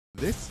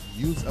This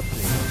news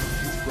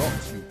update is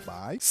brought to you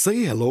by...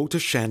 Say hello to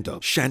Shanta.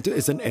 Shanta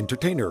is an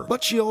entertainer,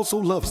 but she also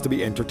loves to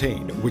be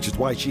entertained, which is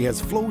why she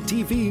has Flow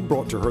TV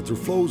brought to her through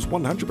Flow's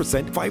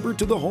 100% fiber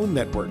to the home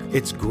network.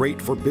 It's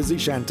great for busy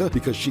Shanta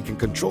because she can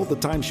control the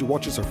time she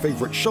watches her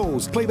favorite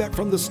shows, play back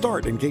from the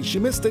start in case she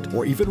missed it,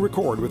 or even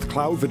record with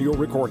cloud video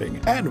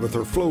recording. And with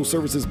her Flow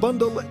services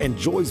bundle,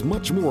 enjoys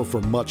much more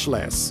for much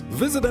less.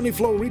 Visit any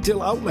Flow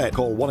retail outlet,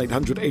 call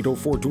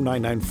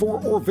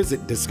 1-800-804-2994 or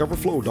visit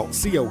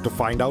discoverflow.co to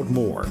find out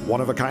more.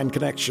 One-of-a-kind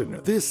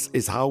connection. This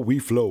is how we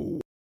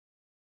flow.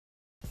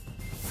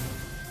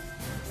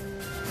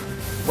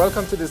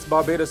 Welcome to this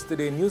Barbados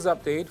Today news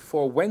update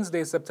for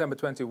Wednesday, September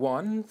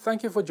 21.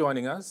 Thank you for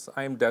joining us.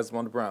 I am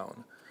Desmond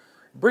Brown.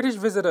 British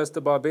visitors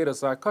to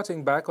Barbados are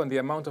cutting back on the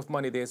amount of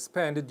money they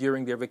spend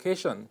during their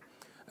vacation.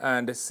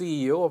 And the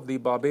CEO of the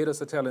Barbados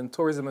Hotel and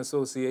Tourism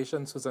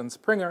Association, Susan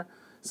Springer,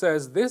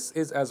 says this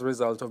is as a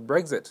result of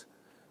Brexit.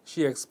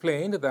 She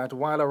explained that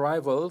while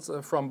arrivals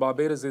from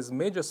Barbados'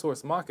 major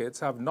source markets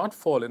have not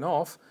fallen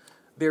off,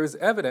 there is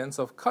evidence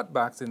of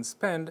cutbacks in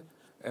spend,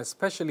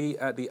 especially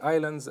at the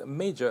island's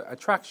major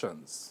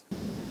attractions.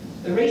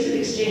 The rate of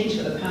exchange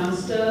for the pound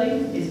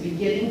sterling is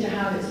beginning to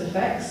have its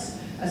effects,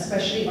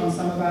 especially on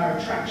some of our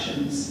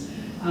attractions,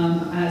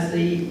 as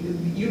the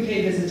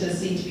UK visitors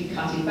seem to be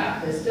cutting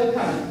back. They're still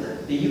coming.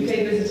 The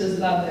UK visitors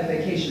love their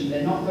vacation.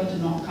 They're not going to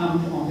not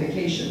come on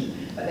vacation,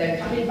 but they're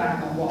cutting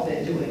back on what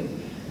they're doing.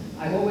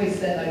 I've always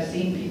said I've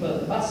seen people at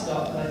the bus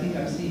stop, but I think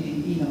I'm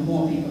seeing even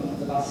more people at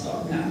the bus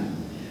stop now.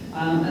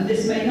 And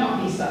this may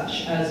not be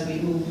such as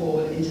we move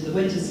forward into the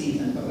winter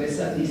season, but we're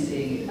certainly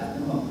seeing it at the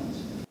moment.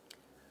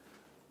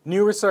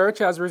 New research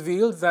has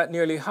revealed that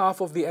nearly half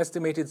of the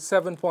estimated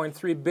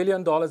 $7.3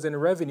 billion in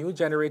revenue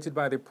generated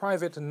by the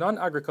private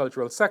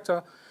non-agricultural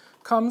sector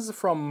comes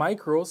from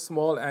micro,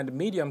 small, and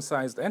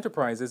medium-sized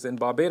enterprises in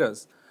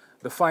Barbados.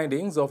 The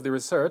findings of the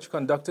research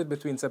conducted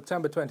between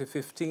September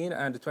 2015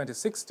 and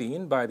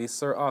 2016 by the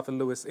Sir Arthur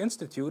Lewis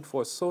Institute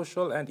for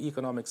Social and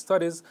Economic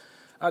Studies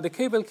at the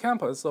Cavell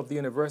campus of the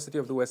University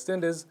of the West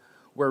Indies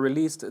were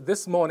released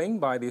this morning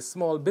by the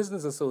Small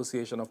Business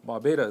Association of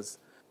Barbados.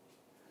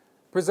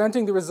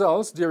 Presenting the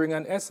results during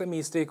an SME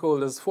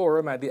stakeholders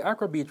forum at the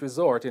Accra Beach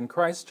Resort in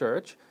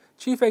Christchurch,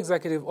 Chief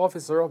Executive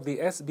Officer of the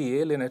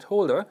SBA, Lynette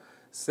Holder,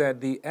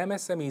 said the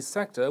MSME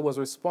sector was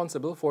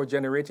responsible for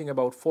generating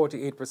about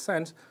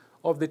 48%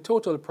 of the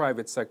total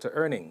private sector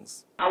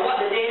earnings. And what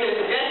the data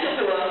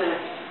suggested to us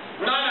is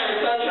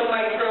non-agricultural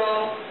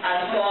micro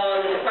and small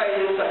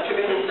enterprises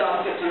contributed some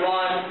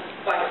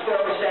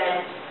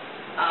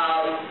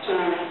 51.4% to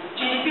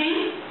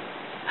GDP.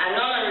 And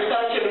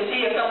non-agriculture, we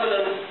see a couple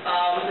of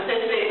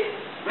statistics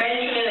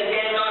mentioning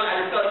again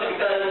non-agriculture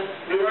because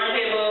we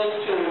weren't able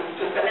to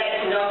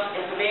collect enough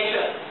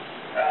information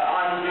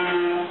on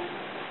the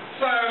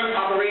firms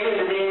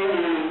operating within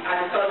the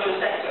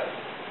agricultural sector.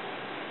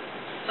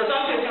 So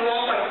some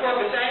 51.4%,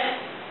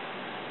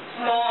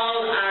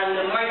 small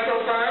and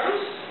micro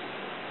firms,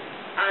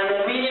 and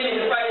the medium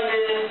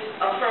enterprises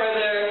a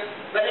further,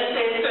 but let's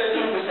say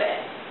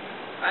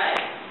 13%, right?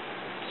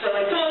 So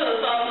in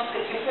total, some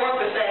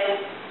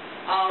 64%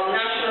 of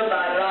national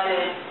value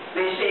added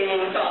we're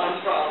saying comes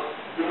from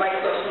the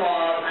micro,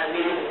 small, and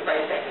medium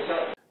enterprise sector. So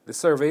the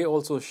survey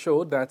also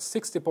showed that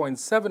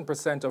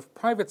 60.7% of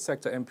private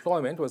sector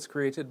employment was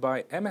created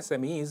by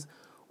MSMEs,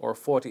 or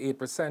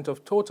 48%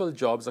 of total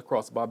jobs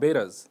across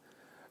Barbados.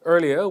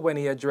 Earlier, when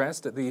he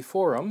addressed the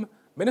forum,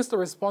 Minister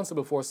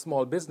responsible for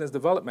Small Business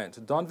Development,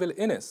 Donville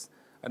Innes,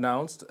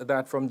 announced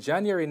that from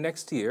January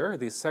next year,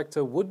 the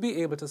sector would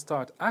be able to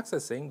start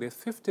accessing the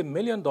 $50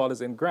 million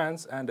in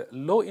grants and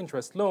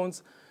low-interest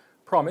loans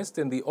promised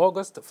in the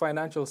August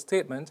financial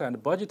statement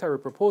and budgetary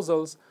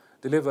proposals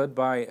delivered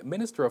by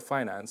Minister of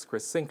Finance,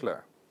 Chris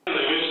Sinclair. I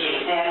wish to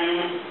inform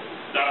you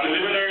that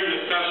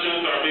preliminary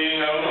discussions are being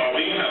held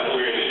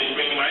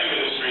between my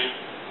ministry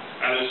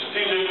and the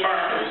strategic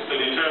partners to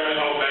determine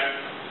how best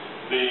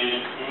the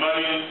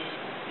money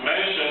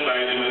mentioned by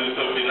the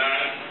Minister of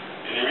Finance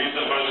in the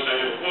recent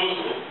budgetary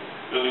proposal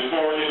will be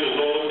forwarded to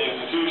those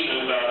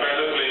institutions that are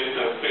better placed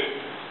to assist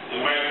the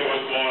micro,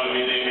 small, and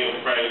medium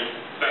enterprise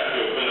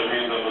sector within a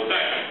reasonable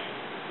time.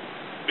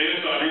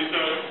 Based on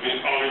research,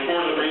 on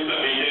report of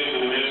recent meetings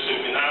with the Ministry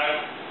of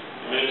Finance,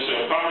 the Ministry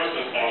of Commerce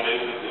and Small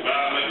Business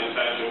Development, the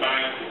Central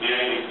Bank, the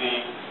BIDC,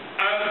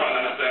 and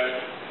FANASEC,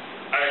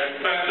 I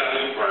expect that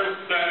the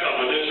first set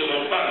of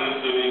additional funds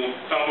will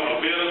become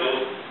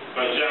available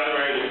by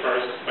January the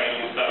 1st,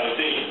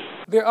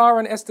 2017. There are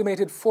an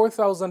estimated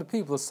 4,000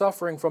 people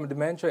suffering from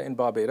dementia in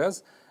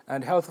Barbados,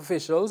 and health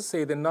officials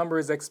say the number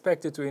is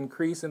expected to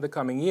increase in the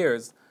coming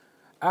years.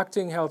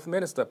 Acting Health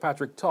Minister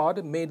Patrick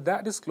Todd made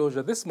that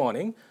disclosure this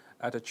morning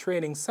at a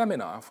training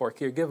seminar for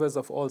caregivers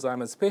of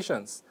Alzheimer's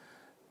patients.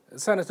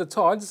 Senator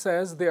Todd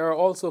says there are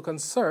also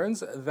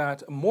concerns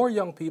that more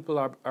young people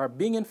are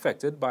being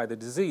infected by the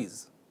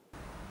disease.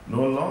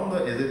 No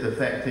longer is it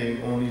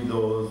affecting only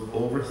those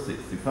over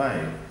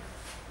 65,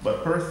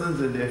 but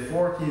persons in their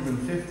 40s and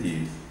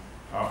 50s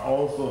are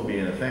also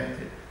being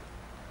affected.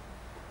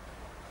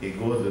 It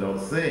goes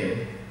without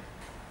saying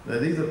Now,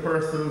 these are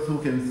persons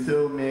who can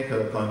still make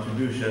a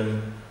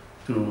contribution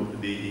to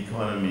the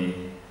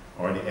economy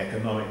or the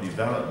economic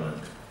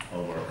development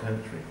of our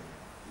country.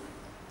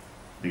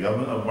 The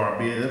government of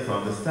Barbados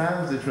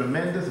understands the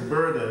tremendous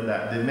burden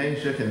that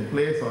dementia can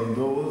place on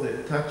those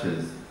it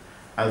touches,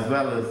 as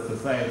well as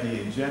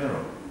society in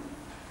general.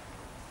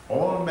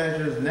 All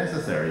measures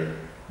necessary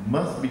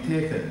must be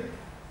taken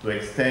to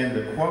extend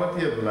the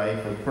quality of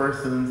life of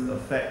persons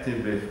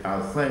affected with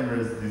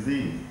Alzheimer's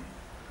disease.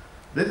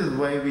 This is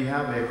why we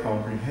have a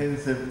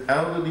comprehensive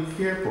elderly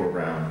care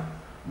program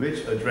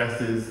which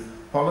addresses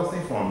policy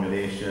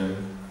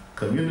formulation,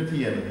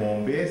 community and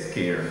home-based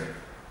care,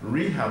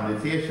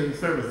 rehabilitation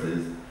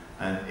services,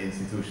 and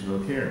institutional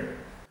care.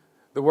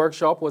 The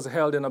workshop was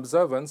held in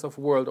observance of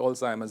World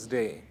Alzheimer's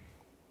Day.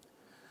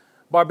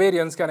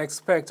 Barbadians can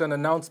expect an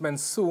announcement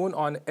soon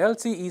on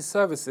LTE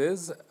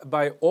services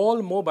by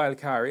all mobile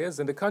carriers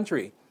in the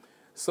country.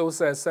 So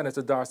says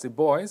Senator Darcy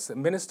Boyce,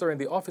 Minister in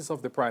the Office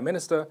of the Prime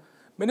Minister,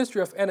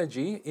 Ministry of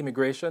Energy,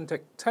 Immigration,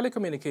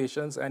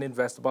 Telecommunications and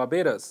Invest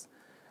Barbados.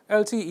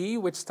 LTE,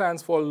 which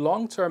stands for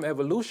Long-Term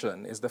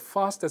Evolution, is the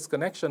fastest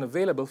connection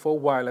available for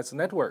wireless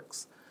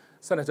networks.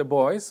 Senator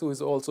Boyce, who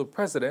is also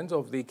president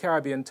of the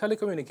Caribbean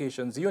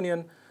Telecommunications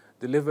Union,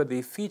 delivered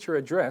the feature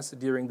address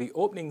during the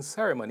opening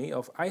ceremony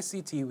of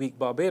ICT Week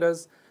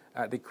Barbados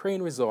at the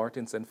Crane Resort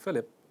in St.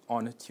 Philip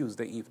on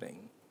Tuesday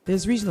evening.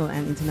 There's regional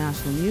and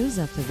international news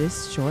after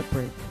this short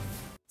break.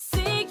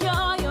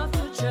 Secure your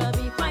future,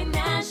 be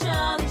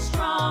financially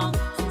strong.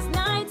 Since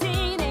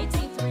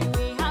 1983,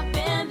 we have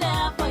been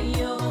there for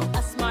you.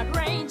 A smart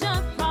range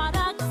of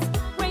products,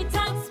 great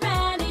tax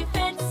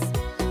benefits.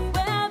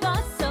 We're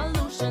the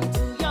solution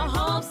to your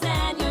hopes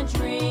and your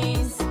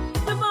dreams.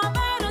 The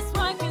Barbados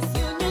Workers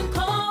Union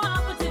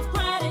Cooperative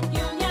Credit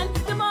Union.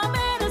 The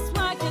Barbados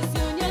Workers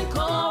Union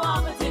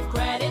Cooperative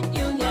Credit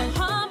Union.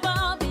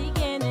 Humble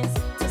beginnings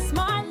to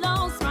smart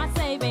loans, smart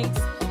savings.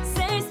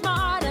 Save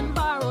smart and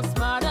borrow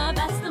smarter.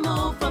 That's the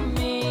move for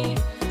me.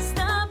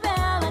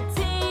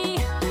 Stability,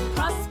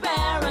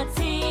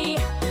 prosperity.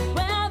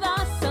 We're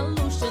the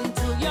solution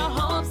to your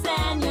hopes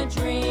and your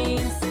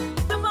dreams.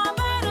 The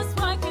Barbados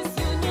Workers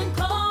Union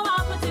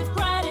Cooperative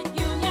Credit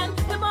Union.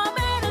 The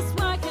Barbados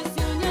Workers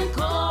Union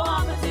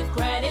Cooperative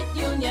Credit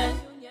Union.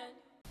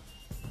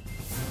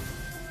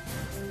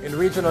 In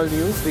regional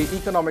news, the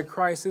economic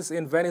crisis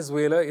in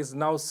Venezuela is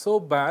now so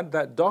bad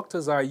that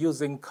doctors are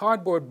using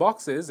cardboard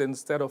boxes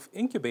instead of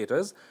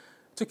incubators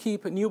to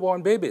keep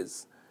newborn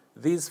babies.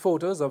 These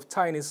photos of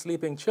tiny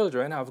sleeping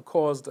children have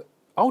caused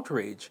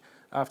outrage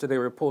after they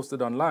were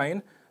posted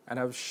online and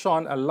have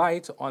shone a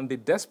light on the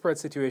desperate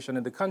situation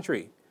in the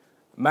country.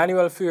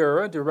 Manuel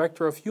Ferreira,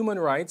 Director of Human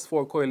Rights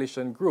for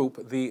coalition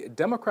group, the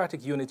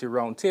Democratic Unity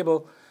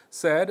Roundtable,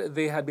 said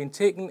they had been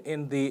taken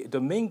in the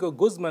Domingo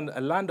Guzman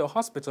Lando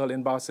Hospital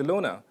in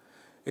Barcelona.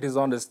 It is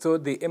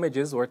understood the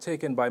images were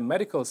taken by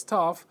medical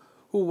staff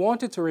who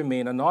wanted to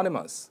remain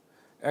anonymous.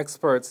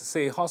 Experts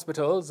say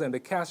hospitals in the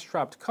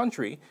cash-strapped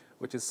country,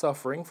 which is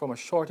suffering from a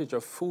shortage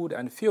of food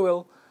and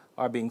fuel,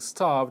 are being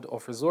starved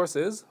of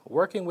resources,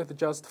 working with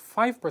just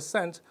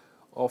 5%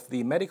 of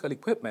the medical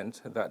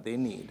equipment that they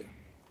need.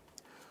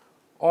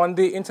 On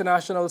the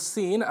international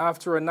scene,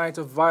 after a night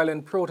of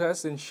violent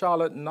protests in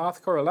Charlotte,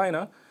 North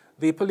Carolina,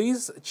 the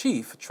police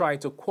chief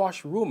tried to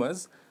quash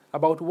rumors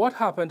about what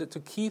happened to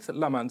Keith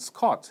Lamont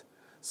Scott.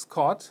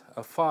 Scott,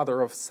 a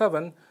father of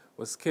 7,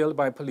 was killed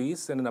by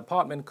police in an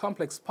apartment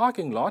complex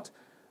parking lot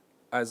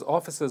as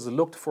officers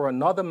looked for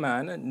another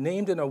man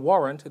named in a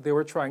warrant they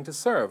were trying to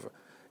serve.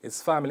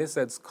 His family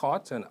said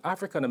Scott, an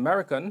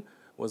African-American,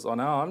 was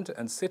unarmed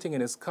and sitting in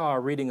his car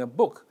reading a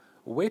book,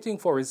 waiting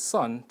for his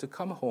son to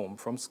come home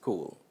from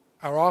school.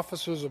 Our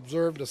officers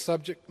observed a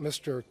subject,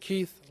 Mr.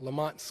 Keith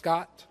Lamont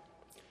Scott,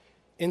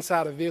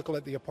 inside a vehicle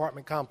at the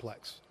apartment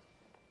complex.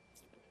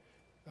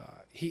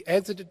 He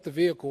exited the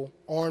vehicle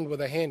armed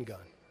with a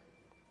handgun.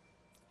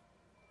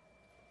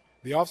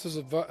 The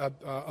officers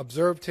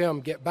observed him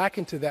get back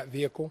into that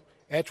vehicle,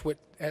 at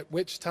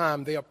which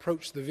time they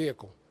approached the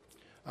vehicle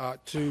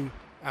to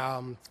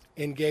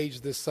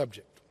engage this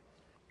subject.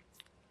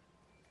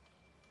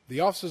 The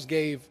officers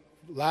gave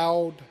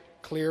loud,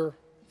 clear,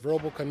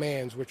 verbal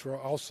commands, which were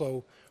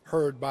also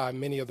heard by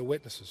many of the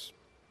witnesses.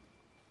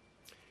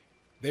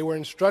 They were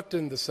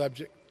instructing the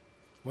subject,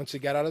 once he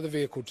got out of the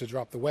vehicle, to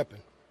drop the weapon.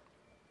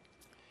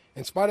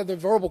 In spite of the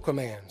verbal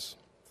commands,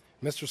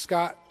 Mr.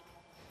 Scott,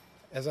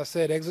 as I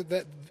said,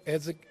 exited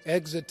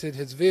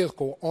his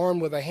vehicle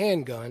armed with a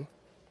handgun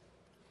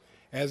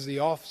as the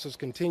officers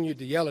continued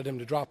to yell at him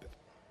to drop it.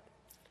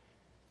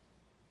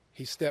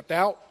 He stepped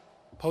out,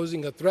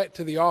 posing a threat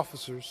to the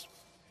officers,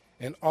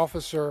 and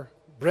Officer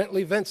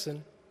Brentley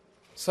Vinson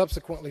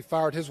subsequently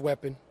fired his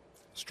weapon,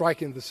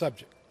 striking the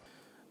subject.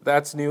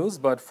 That's news,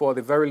 but for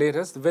the very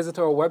latest, visit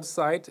our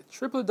website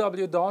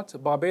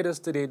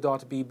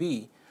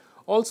www.barbadostoday.bb.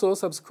 Also,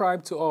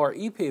 subscribe to our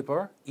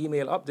e-paper,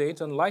 email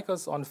update, and like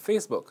us on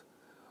Facebook.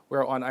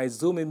 We're on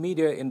Izumi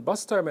Media in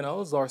bus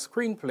terminals or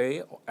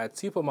Screenplay at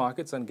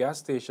supermarkets and gas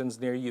stations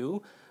near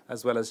you,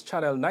 as well as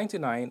Channel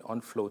 99 on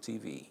Flow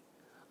TV.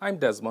 I'm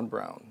Desmond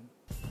Brown.